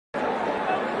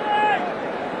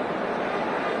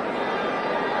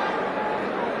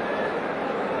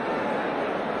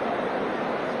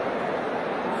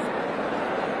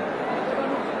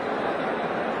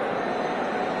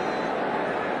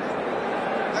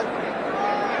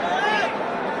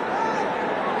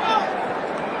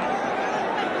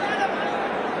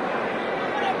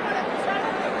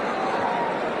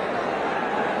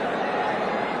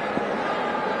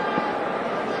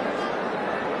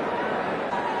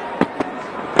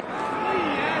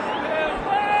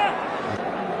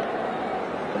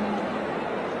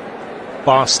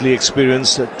vastly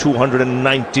experienced,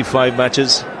 295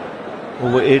 matches,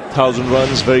 over 8,000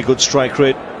 runs, very good strike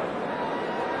rate.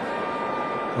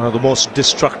 One of the most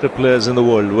destructive players in the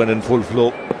world when in full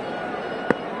flow.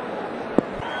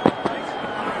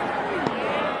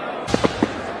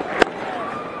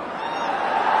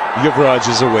 Yuvraj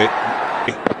is away.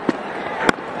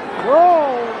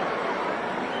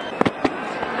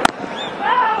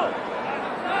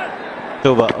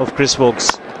 Over of Chris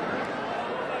Vokes.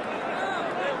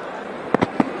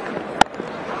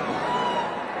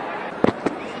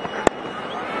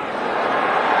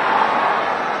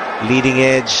 Leading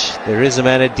edge. There is a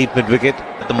man at deep mid wicket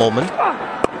at the moment.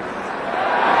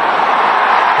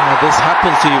 This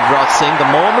happens to Yuvraj Singh. The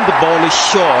moment the ball is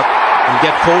short, you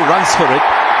get 4 runs for it.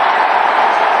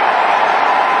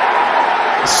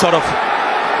 Sort of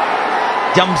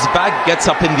jumps back, gets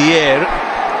up in the air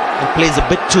and plays a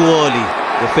bit too early.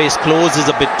 The face closes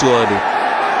a bit too early.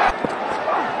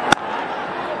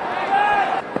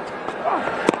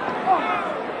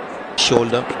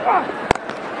 Shoulder.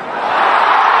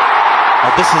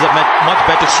 This is a much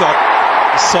better shot.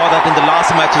 I saw that in the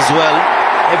last match as well.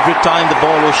 Every time the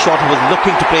ball was shot, he was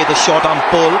looking to play the short arm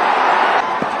pull.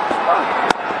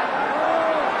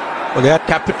 Well, they had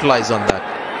capitalized on that.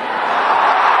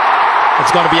 It's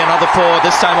going to be another 4,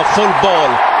 this time a full ball.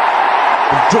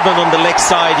 Driven on the leg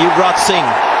side, Yuvraj Singh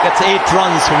gets 8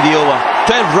 runs from the over.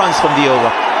 12 runs from the over.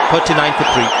 39 for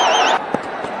 3.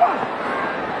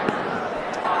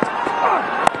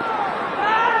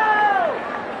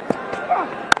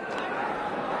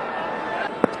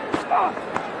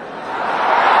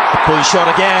 Pull shot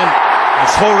again.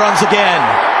 It's 4 runs again.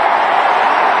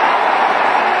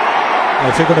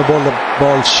 If you're going to bowl the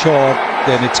ball short,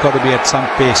 then it's got to be at some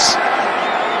pace.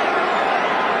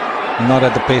 Not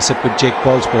at the pace at which Jake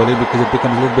Paul's bowling, because it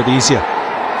becomes a little bit easier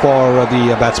for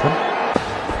the batsman.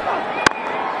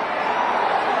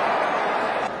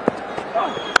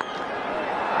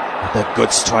 The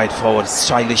good stride forward,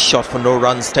 stylish shot for no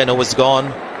runs. 10 overs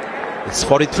gone. It's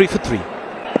 43 for 3.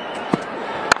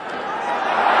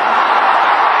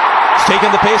 It's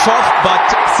taken the pace off, but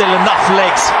still enough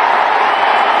legs.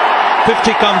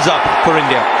 50 comes up for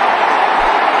India.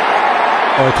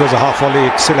 Oh, it was a half volley.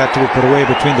 It still had to be put away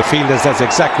between the fielders. That's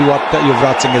exactly what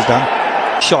Yuvraj Singh has done.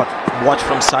 Shot, watch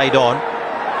from side on.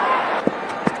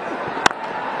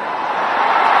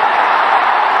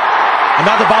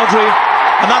 Another boundary,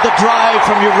 another drive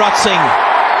from Yuvraj Singh.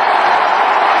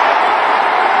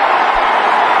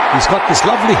 He's got this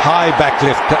lovely high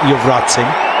backlift, Yuvraj Singh.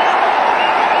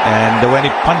 And when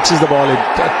he punches the ball, it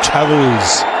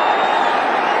travels.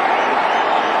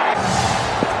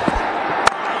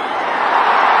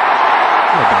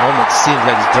 It seems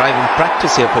like he's driving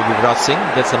practice here for Yuvraj Singh.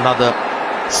 Gets another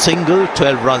single,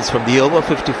 12 runs from the over,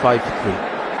 55 for 3.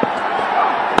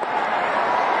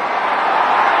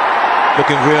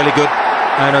 Looking really good.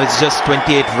 I know it's just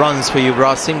 28 runs for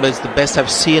Yuvraj Singh, but it's the best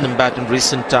I've seen him bat in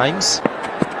recent times.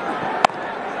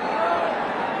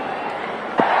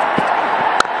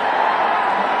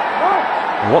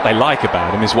 What they like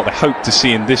about him is what they hope to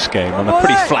see in this game on a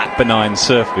pretty flat, benign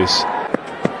surface.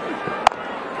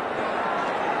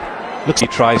 Looks he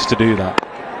tries to do that.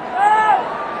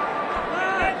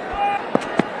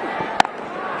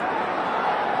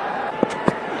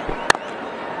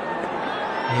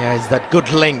 Yeah, it's that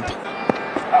good length.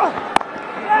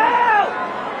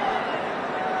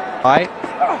 High.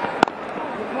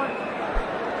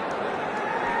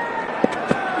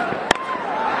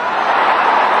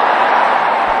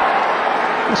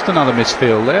 Just another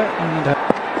misfield there. And,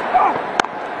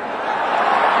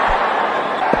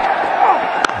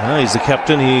 he's the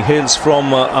captain. He hails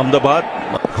from Ahmedabad.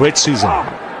 Great season.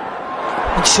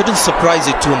 It shouldn't surprise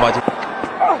you too much.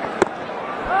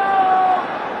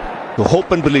 The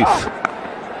hope and belief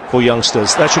for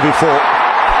youngsters. That should be 4.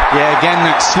 yeah, again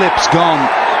that slip's gone.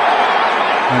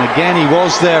 And again he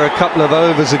was there a couple of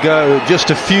overs ago.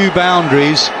 Just a few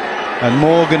boundaries. And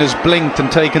Morgan has blinked and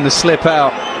taken the slip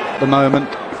out at the moment.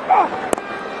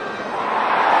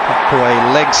 Up away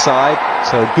leg side.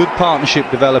 So good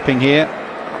partnership developing here.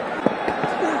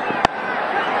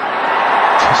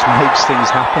 Makes things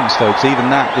happen, Stokes. Even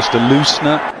that, just a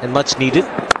loosener. And much needed. Oh,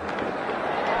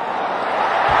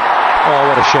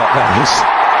 what a shot that is.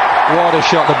 What a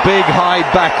shot. The big high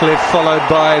backlift followed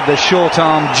by the short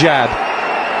arm jab.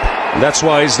 That's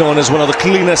why he's known as one of the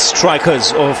cleanest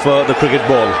strikers of the cricket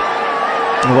ball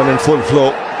when in full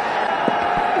flow.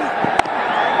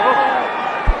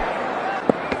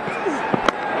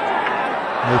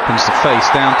 Opens the face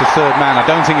down to third man. I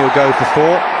don't think he'll go for 4.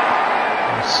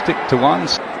 He'll stick to 1.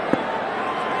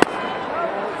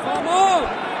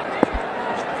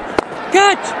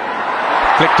 Catch!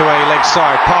 Flicked away leg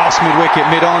side, past mid-wicket,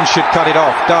 mid-on should cut it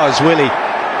off. Does Willie.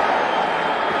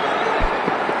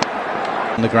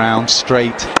 On the ground,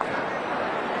 straight.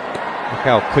 Look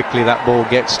how quickly that ball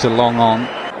gets to long on.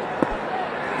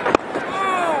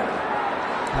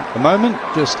 At the moment,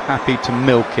 just happy to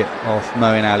milk it off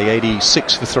Moeen Ali,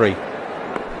 86 for 3.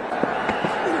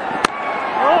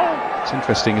 It's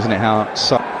interesting, isn't it, how...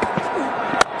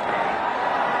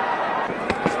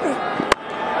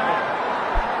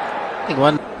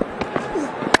 One.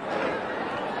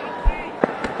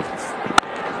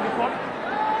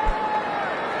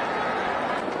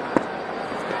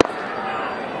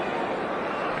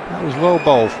 That was well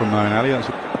bowled from Moeen Ali. That's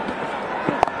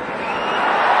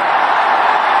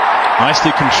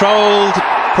Nicely controlled,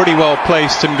 pretty well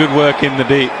placed, and good work in the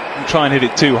deep. Don't try and hit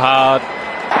it too hard.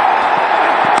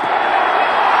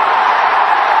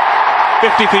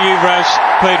 50 for Yuvraj.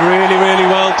 Played really, really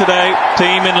well today.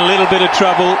 Team in a little bit of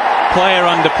trouble. Player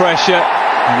under pressure,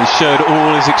 and he showed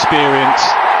all his experience.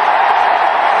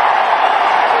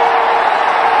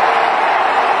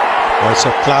 It's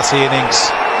a classy innings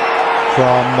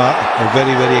from a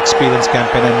very, very experienced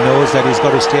campaigner. Knows that he's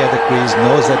got to stay at the crease,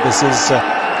 knows that this is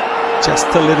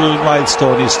just a little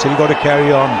milestone. He's still got to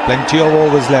carry on. Plenty of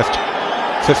overs left.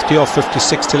 50 or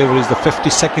 56 deliveries. The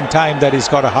 52nd time that he's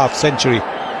got a half century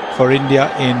for India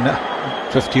in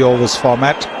 50 overs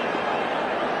format.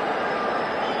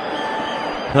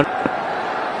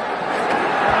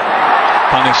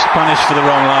 Punished for the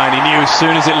wrong line. He knew as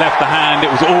soon as it left the hand,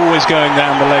 it was always going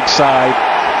down the leg side.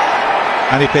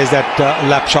 And he plays that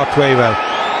lap shot very well.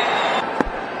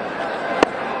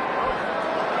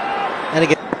 And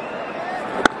again,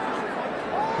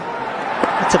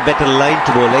 that's a better line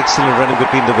to bowl. Excellent running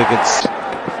between the wickets.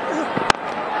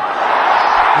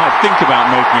 Might think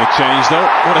about making a change though.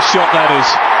 What a shot that is.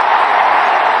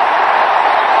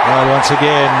 Well, once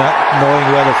again, knowing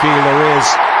where the fielder is.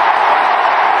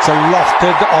 It's a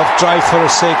lofted off drive for a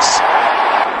 6.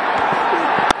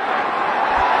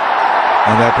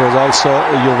 And that was also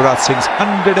Yuvraj Singh's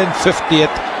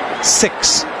 150th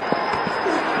 6.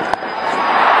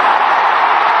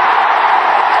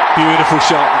 Beautiful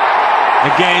shot.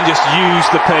 Again, just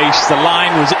used the pace. The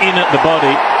line was in at the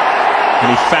body, and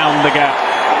he found the gap.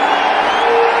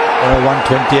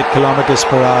 128 kilometers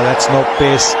per hour. That's no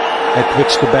pace at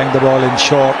which to bang the ball in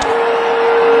short.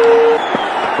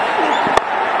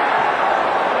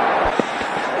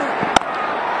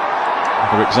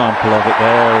 Another example of it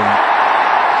there,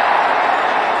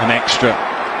 and an extra.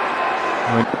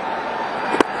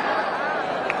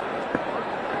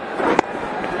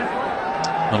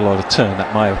 Not a lot of turn.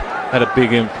 That might have had a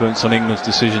big influence on England's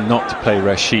decision not to play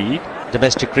Rashid.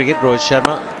 Domestic cricket, Rohit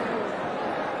Sharma.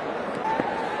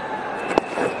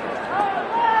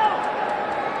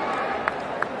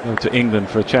 Go to England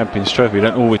for a Champions Trophy. You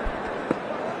don't always.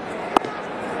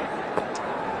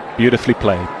 Beautifully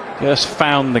played. Just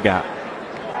found the gap.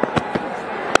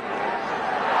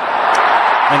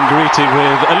 And greeted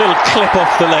with a little clip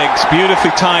off the legs.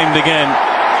 Beautifully timed again.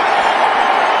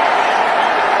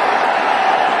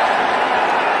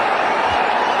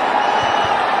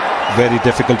 Very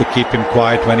difficult to keep him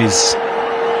quiet when he's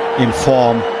in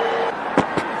form.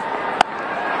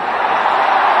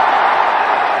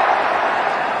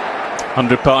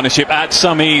 Under partnership at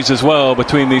some ease as well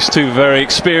between these two very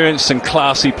experienced and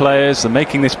classy players. They're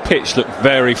making this pitch look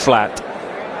very flat.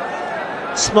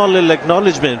 Small little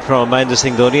acknowledgement from Mahendra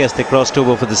Singh Dhoni as they crossed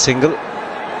over for the single.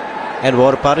 And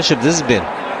what a partnership this has been.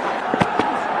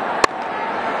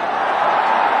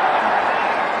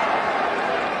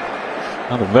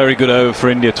 Another very good over for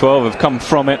India. 12 have come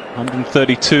from it.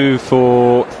 132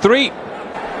 for 3.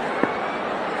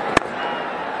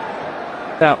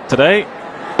 Out today.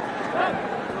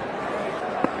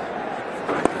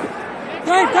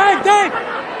 Dave!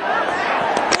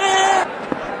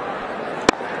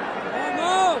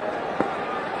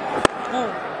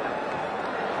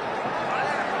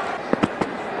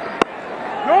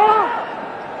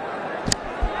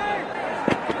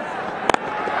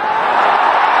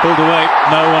 Pulled away,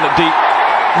 no one at deep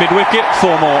mid-wicket,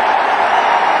 4 more.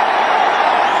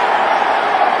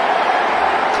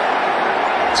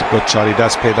 It's a good shot. He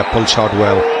does play the pull shot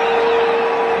well.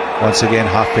 Once again,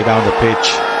 halfway down the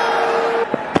pitch.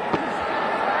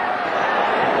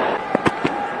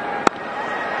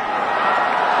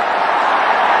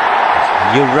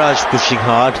 Yuvraj pushing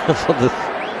hard for the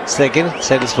second,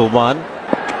 settles for 1.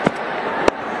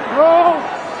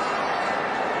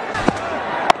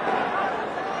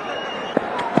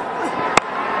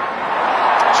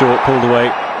 Short, pulled away.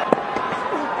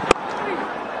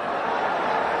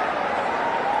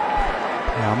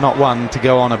 Yeah, not one to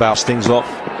go on about. Things off.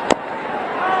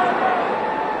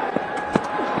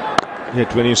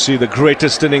 Yet when you see the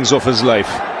greatest innings of his life.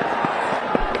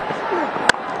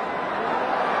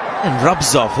 And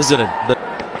rubs off, isn't it?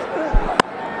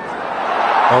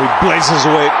 Oh, he blazes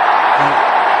away.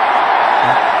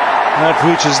 That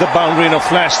reaches the boundary in a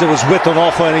flash. There was width on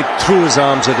offer and he threw his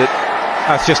arms at it.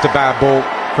 That's just a bad ball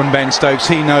from Ben Stokes.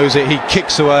 He knows it. He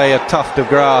kicks away a tuft of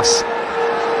grass.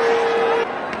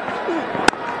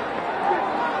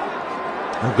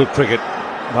 A good cricket.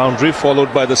 Boundary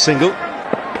followed by the single.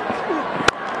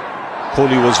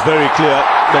 Kohli was very clear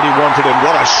that he wanted him.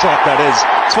 What a shot that is.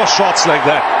 It's for shots like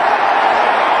that.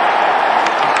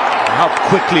 How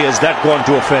quickly has that gone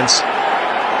to offence?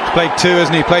 He's played two,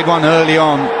 hasn't he? Played one early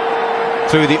on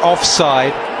through the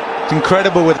offside. It's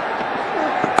incredible with...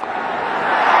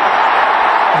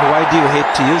 Why do you hate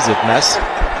to use it, Mass?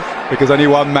 Because only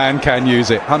one man can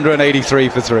use it. 183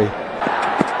 for 3.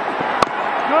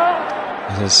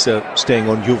 He's staying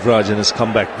on Yuvraj in his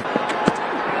comeback.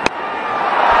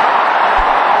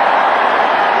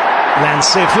 Lands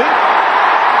safely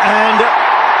and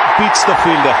beats the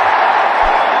fielder.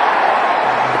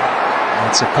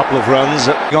 That's a couple of runs.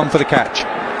 Gone for the catch.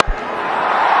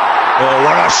 Oh,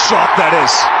 what a shot that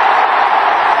is.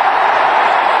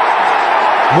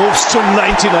 Moves to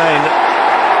 99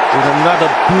 with another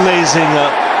blazing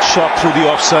shot through the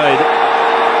offside.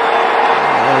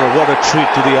 Oh, what a treat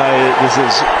to the eye this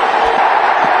is.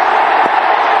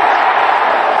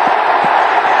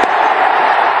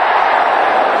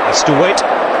 Has to wait.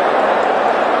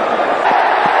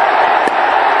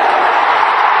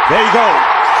 There you go.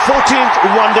 14th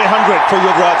one-day 100 for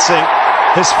Yuvraj Singh.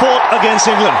 His 4th against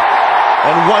England.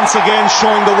 And once again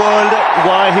showing the world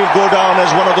why he'll go down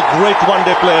as one of the great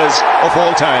one-day players of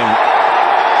all time.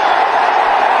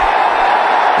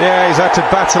 Yeah, he's had to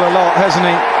battle a lot, hasn't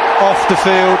he? Off the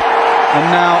field, and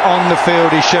now on the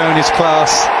field he's shown his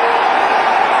class.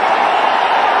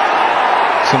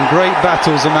 Some great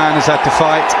battles the man has had to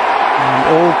fight, and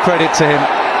all credit to him.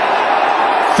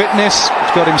 Fitness,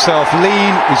 he's got himself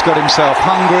lean, he's got himself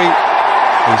hungry,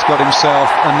 he's got himself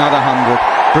another 100.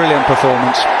 Brilliant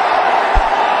performance.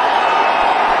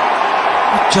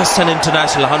 Just an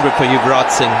international 100 for Yuvraj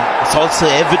Singh. It's also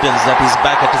evidence that he's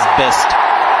back at his best.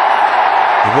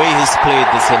 The way he's played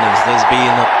this innings, there's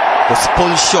been those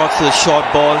pull shots to the short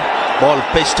ball, ball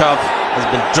pitched up, has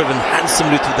been driven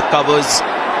handsomely through the covers,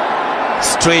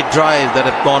 straight drives that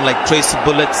have gone like trace of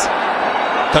bullets,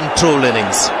 control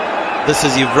innings. This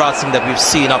is Yuvraj Singh that we've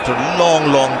seen after a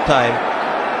long, long time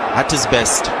at his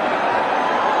best.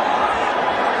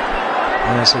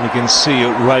 Yes, and you can see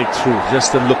it right through.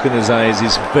 Just the look in his eyes.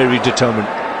 He's very determined.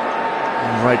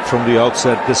 Right from the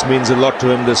outset, this means a lot to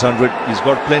him, this 100. He's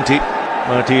got plenty,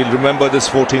 but he'll remember this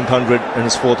 14th 100 and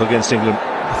his 4th against England.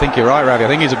 I think you're right, Ravi. I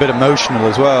think he's a bit emotional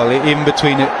as well. In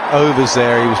between overs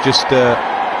there, he was just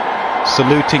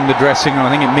saluting the dressing room.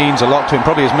 I think it means a lot to him.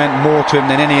 Probably has meant more to him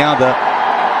than any other.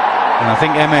 And I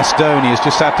think MS Dhoni has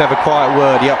just had to have a quiet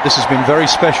word. Yep, this has been very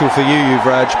special for you,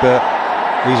 Yuvraj, but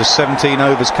these are 17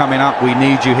 overs coming up. We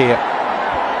need you here.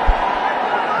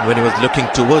 When he was looking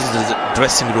towards the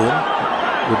dressing room,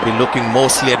 would be looking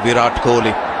mostly at Virat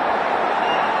Kohli.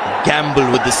 Gamble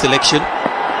with the selection.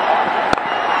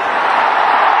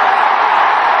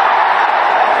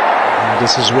 And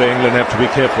this is where England have to be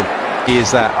careful. He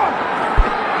is that.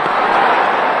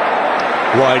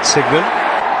 Wide signal.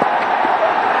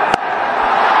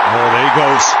 Oh, there he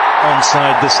goes.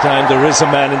 Onside this time. There is a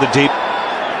man in the deep.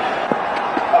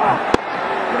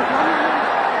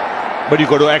 But you've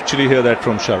got to actually hear that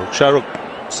from Shah Rukh. Shah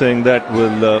Rukh saying that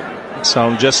will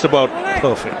sound just about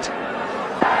perfect.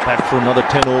 Back for another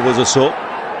 10 overs or so.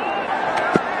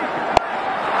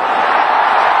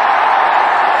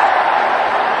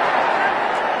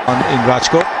 In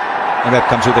Rajkot, and that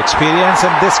comes with experience,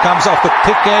 and this comes off the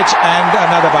thick edge and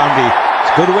another boundary.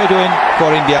 It's a good way to win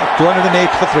for India. 208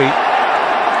 for 3.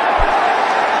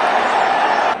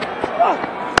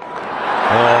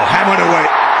 Oh, hammered away.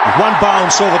 One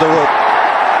bounce over the rope.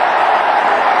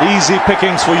 Easy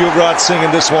pickings for Yuvraj Singh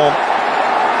in this one.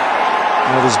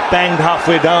 It was banged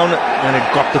halfway down and it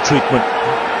got the treatment.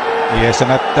 Yes,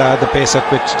 and at the pace at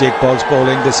which Jake Paul's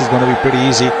bowling, this is going to be pretty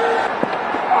easy.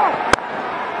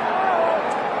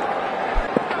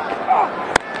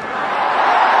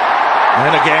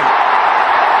 And again,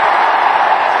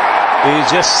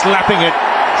 he's just slapping it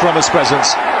from his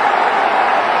presence.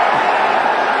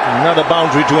 Another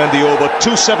boundary to end the over.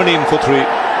 217 for 3.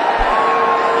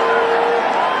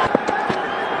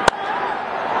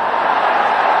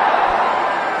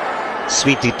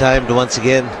 Sweetly timed once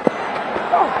again.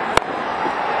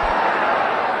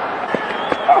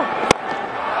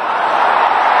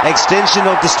 Extension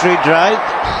of the straight drive.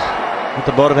 With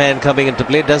the bottom hand coming into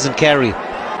play, doesn't carry.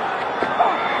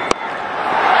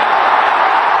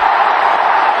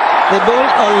 They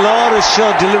bowled a lot of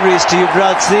short deliveries to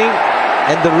Yuvraj Singh,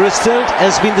 and the result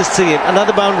has been the same.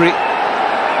 Another boundary.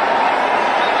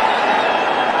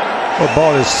 The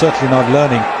ball is certainly not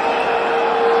learning.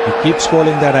 He keeps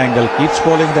bowling that angle, keeps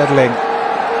bowling that length.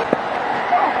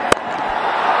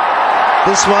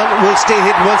 This one will stay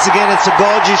hit once again. It's a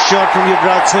gorgeous shot from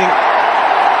Yuvraj Singh.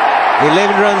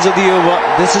 11 runs of the over.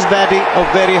 This is batting of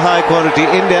very high quality.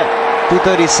 India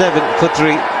 237 for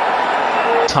 3.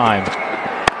 Time.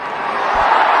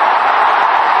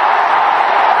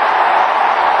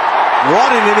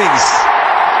 What an innings.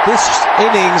 This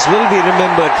innings will be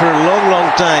remembered for a long,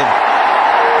 long time.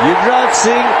 Yuvraj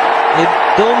Singh,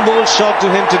 don't bowl short to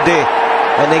him today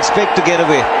and expect to get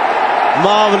away.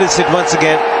 Marvellous hit once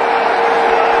again.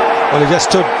 Well, he just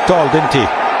stood tall, didn't he?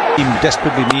 He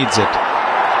desperately needs it.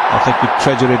 I think he'd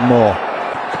treasure it more.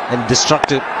 And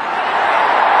destructive.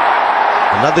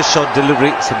 Another short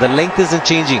delivery, so the length isn't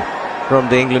changing from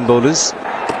the England bowlers.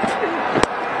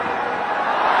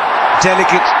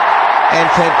 Delicate and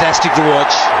fantastic to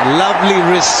watch. Lovely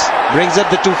wrist. Brings up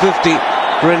the 250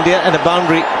 for India and a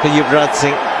boundary for Yuvraj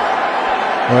Singh.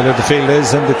 Well, if the field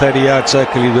is in the 30-yard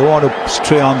circle, you don't want to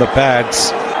stray on the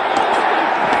pads.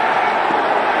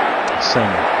 Same.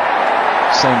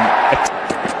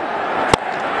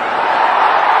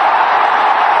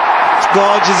 It's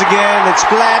gorgeous again. It's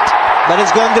flat, but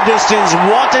it's gone the distance.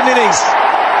 What an innings.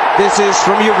 This is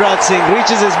from Yuvraj Singh.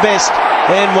 Reaches his best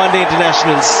in one-day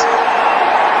internationals.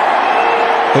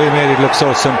 He made it look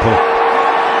so simple.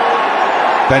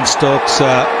 Ben Stokes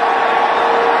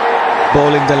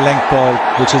bowling the length ball,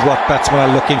 which is what batsmen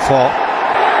are looking for.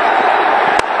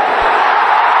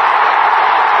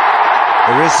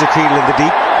 There is the field in the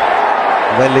deep.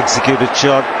 Well executed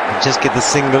shot. Just get the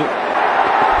single.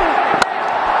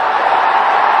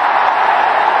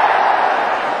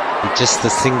 Just the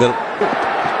single.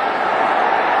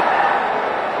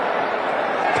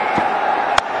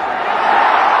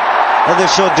 Another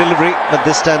short delivery, but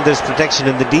this time there's protection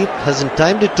in the deep. Hasn't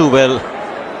timed it too well.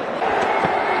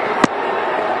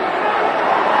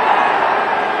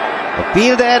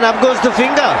 Appeal there, and up goes the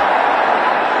finger.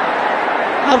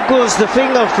 Up goes the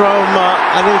finger from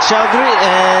Anil Chaudhary,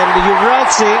 and Yuvraj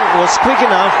Singh was quick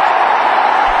enough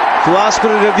to ask for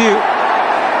a review.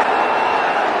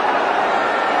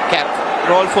 Cap,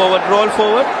 roll forward, roll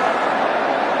forward.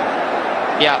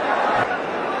 Yeah.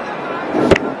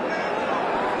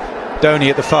 Dhoni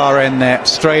at the far end there,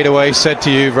 straight away said to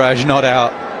Yuvraj, not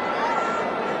out.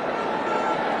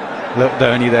 Look,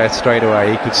 Dhoni there straight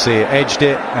away, he could see it, edged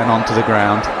it and onto the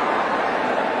ground.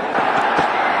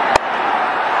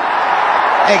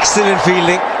 Excellent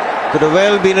fielding. Could have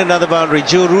well been another boundary.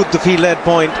 Joe Root, the fielder at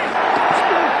point.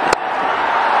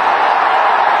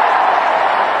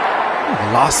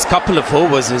 The last couple of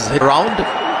overs is hit round.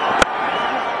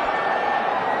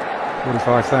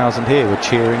 45,000 here were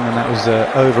cheering, and that was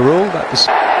overall. That was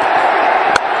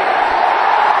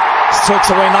Strokes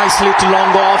away nicely to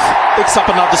long off. Picks up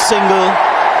another single.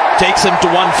 Takes him to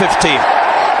 150.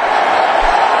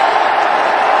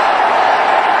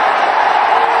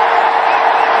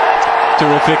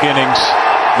 Terrific innings.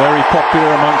 Very popular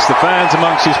amongst the fans,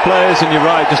 amongst his players, and you're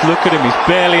right, just look at him, he's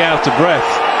barely out of breath.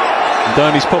 And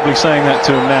Dhoni's probably saying that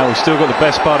to him now. We've still got the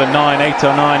best part of 8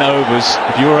 or 9 overs.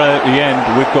 If you're at the end,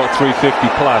 we've got 350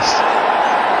 plus.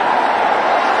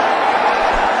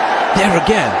 There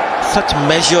again, such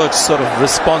measured sort of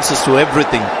responses to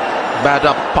everything. Bat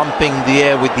up, pumping the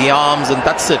air with the arms, and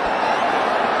that's it.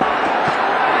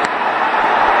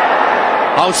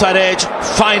 Outside edge,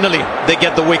 finally they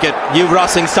get the wicket. Yuvraj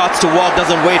Singh starts to walk,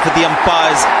 doesn't wait for the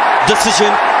umpire's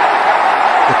decision.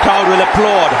 The crowd will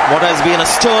applaud what has been a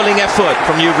sterling effort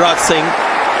from Yuvraj Singh.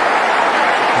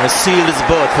 And has sealed his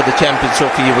berth for the Champions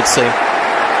Trophy, you would say.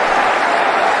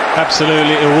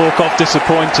 Absolutely, he'll walk off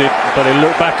disappointed, but he'll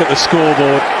look back at the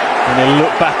scoreboard and he'll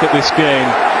look back at this game,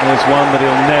 and it's one that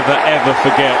he'll never ever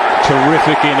forget.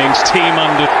 Terrific innings, team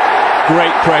under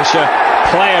great pressure,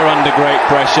 player under great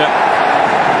pressure.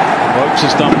 Roach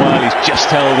has done well, he's just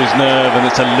held his nerve, and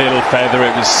it's a little feather.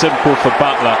 It was simple for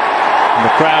Butler, and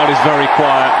the crowd is very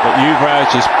quiet, but Yuvraj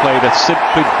has played a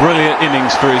simply brilliant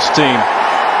innings for his team.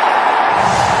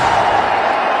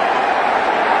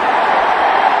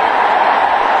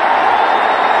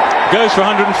 Goes for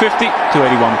 150 to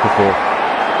 81 for 4.